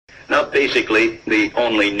Well, basically, the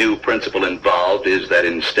only new principle involved is that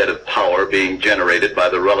instead of power being generated by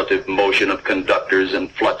the relative motion of conductors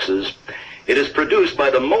and fluxes, it is produced by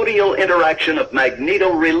the modal interaction of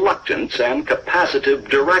magnetoreluctance and capacitive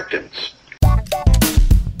directance.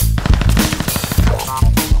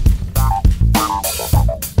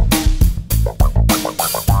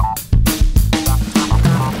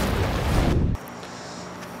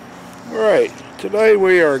 Alright, today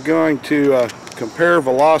we are going to compare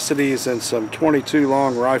velocities in some 22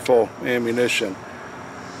 long rifle ammunition.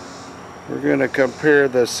 We're going to compare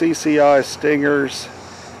the CCI Stingers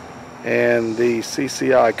and the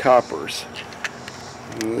CCI Coppers.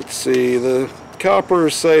 Let's see, the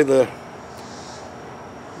Coppers say the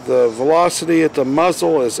velocity at the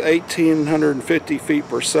muzzle is 1,850 feet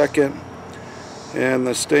per second, and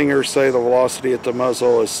the Stingers say the velocity at the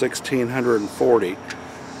muzzle is 1,640.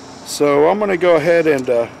 So I'm going to go ahead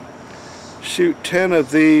and shoot 10 of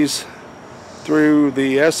these through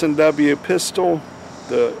the S&W pistol,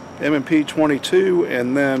 the M&P 22,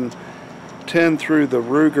 and then 10 through the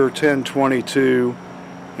Ruger 1022,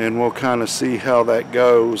 and we'll kind of see how that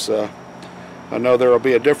goes. I know there will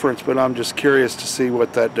be a difference, but I'm just curious to see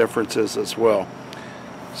what that difference is as well.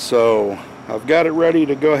 So I've got it ready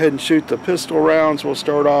to go ahead and shoot the pistol rounds. We'll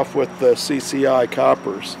start off with the CCI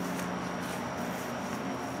Coppers.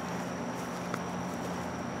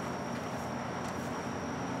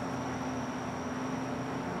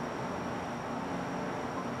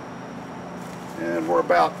 And we're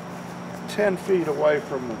about 10 feet away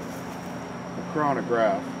from the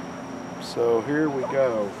chronograph. So here we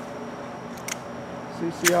go.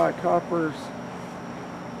 CCI Coppers,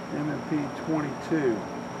 M&P 22.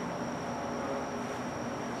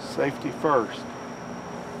 Safety first.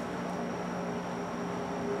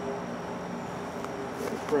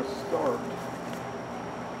 Press start.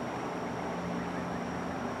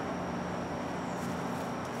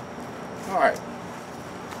 Alright.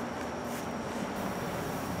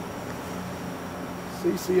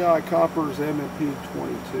 CCI Coppers M&P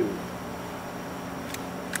 22.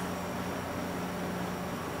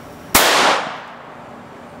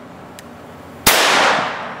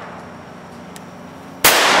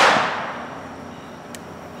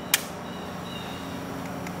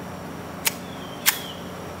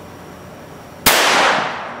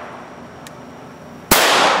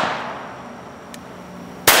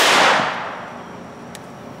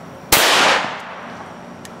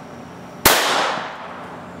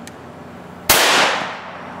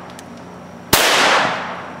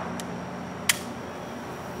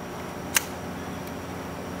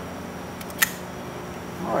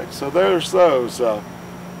 Alright, so there's those. Let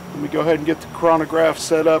me go ahead and get the chronograph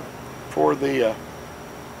set up for the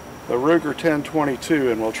Ruger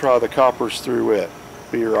 1022, and we'll try the Coppers through it.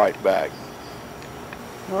 Be right back.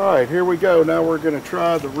 Alright, here we go. Now we're going to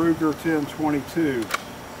try the Ruger 1022.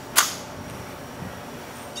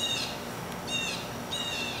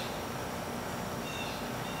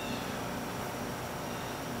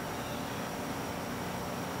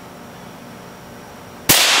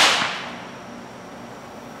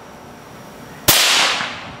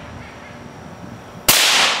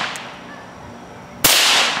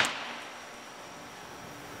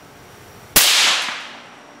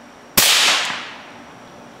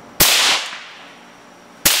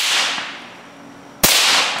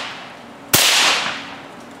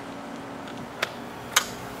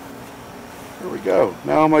 Here we go.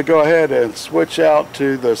 Now I'm going to go ahead and switch out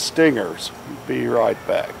to the Stingers. Be right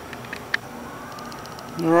back.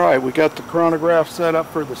 Alright, we got the chronograph set up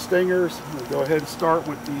for the Stingers. We'll go ahead and start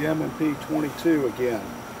with the M&P 22 again.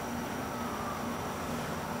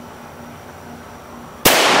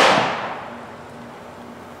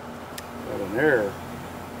 Got an error.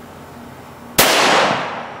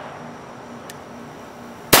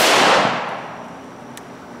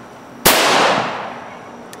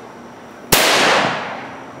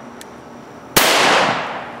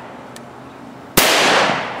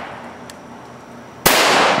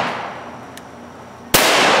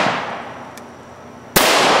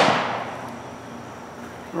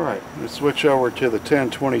 Alright, let's switch over to the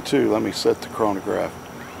 1022. Let me set the chronograph.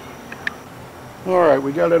 Alright,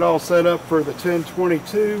 we got it all set up for the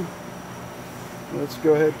 1022. Let's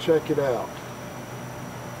go ahead and check it out.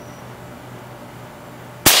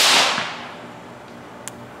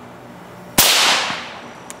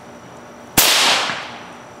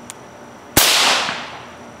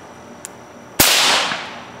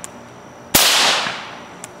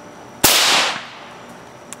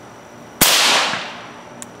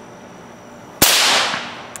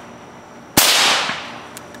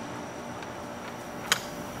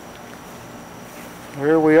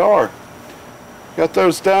 here we are. Got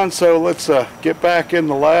those done, so let's get back in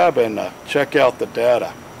the lab and check out the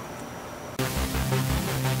data.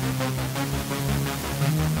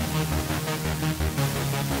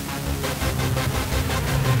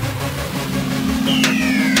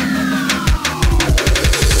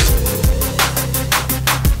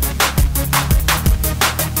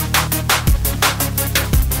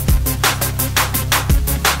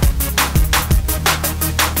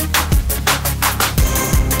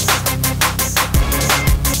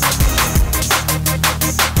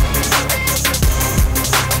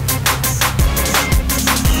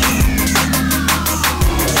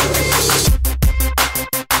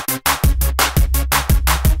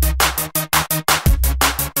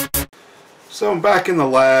 So I'm back in the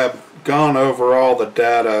lab, gone over all the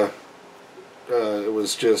data. It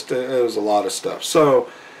was a lot of stuff. So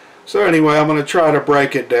anyway, I'm going to try to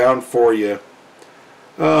break it down for you.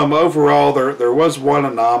 Overall, there was one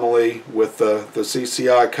anomaly with the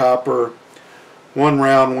CCI copper. One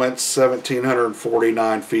round went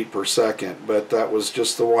 1,749 feet per second, but that was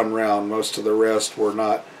just the one round. Most of the rest were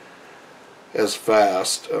not as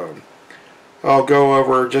fast. I'll go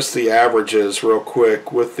over just the averages real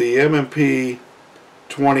quick. With the M&P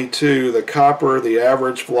 22, the copper, the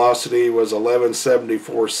average velocity was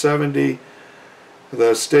 1174.70.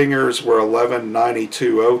 The Stingers were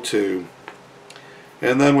 1192.02.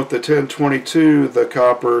 And then with the 1022, the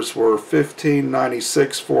coppers were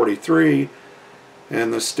 1596.43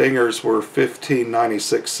 and the Stingers were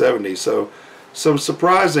 1596.70. So some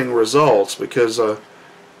surprising results, because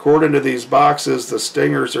according to these boxes, the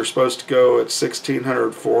Stingers are supposed to go at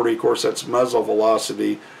 1640. Of course, that's muzzle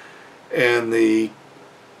velocity. And the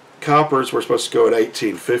coppers were supposed to go at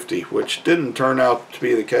 1850, which didn't turn out to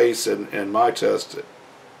be the case in my test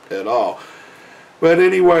at all. But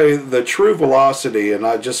anyway, the true velocity, and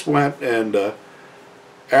I just went and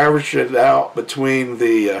averaged it out between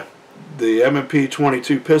the M&P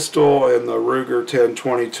 22 pistol and the Ruger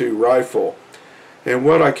 1022 rifle. And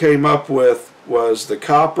what I came up with was the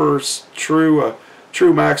copper's true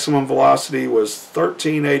maximum velocity was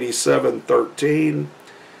 1387.13,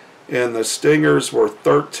 and the Stingers were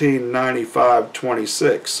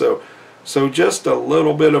 1395.26. So just a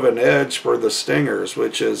little bit of an edge for the Stingers,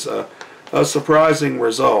 which is a surprising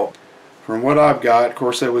result. From what I've got, of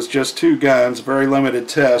course, it was just two guns, very limited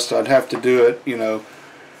test. I'd have to do it,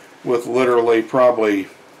 with literally probably,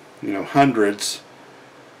 hundreds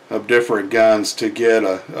of different guns to get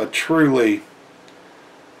a truly,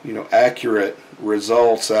 accurate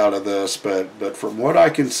results out of this. But from what I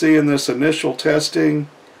can see in this initial testing,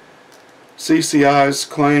 CCI's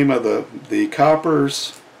claim of the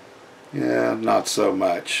coppers, yeah, not so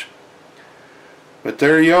much. But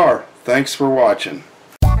there you are. Thanks for watching.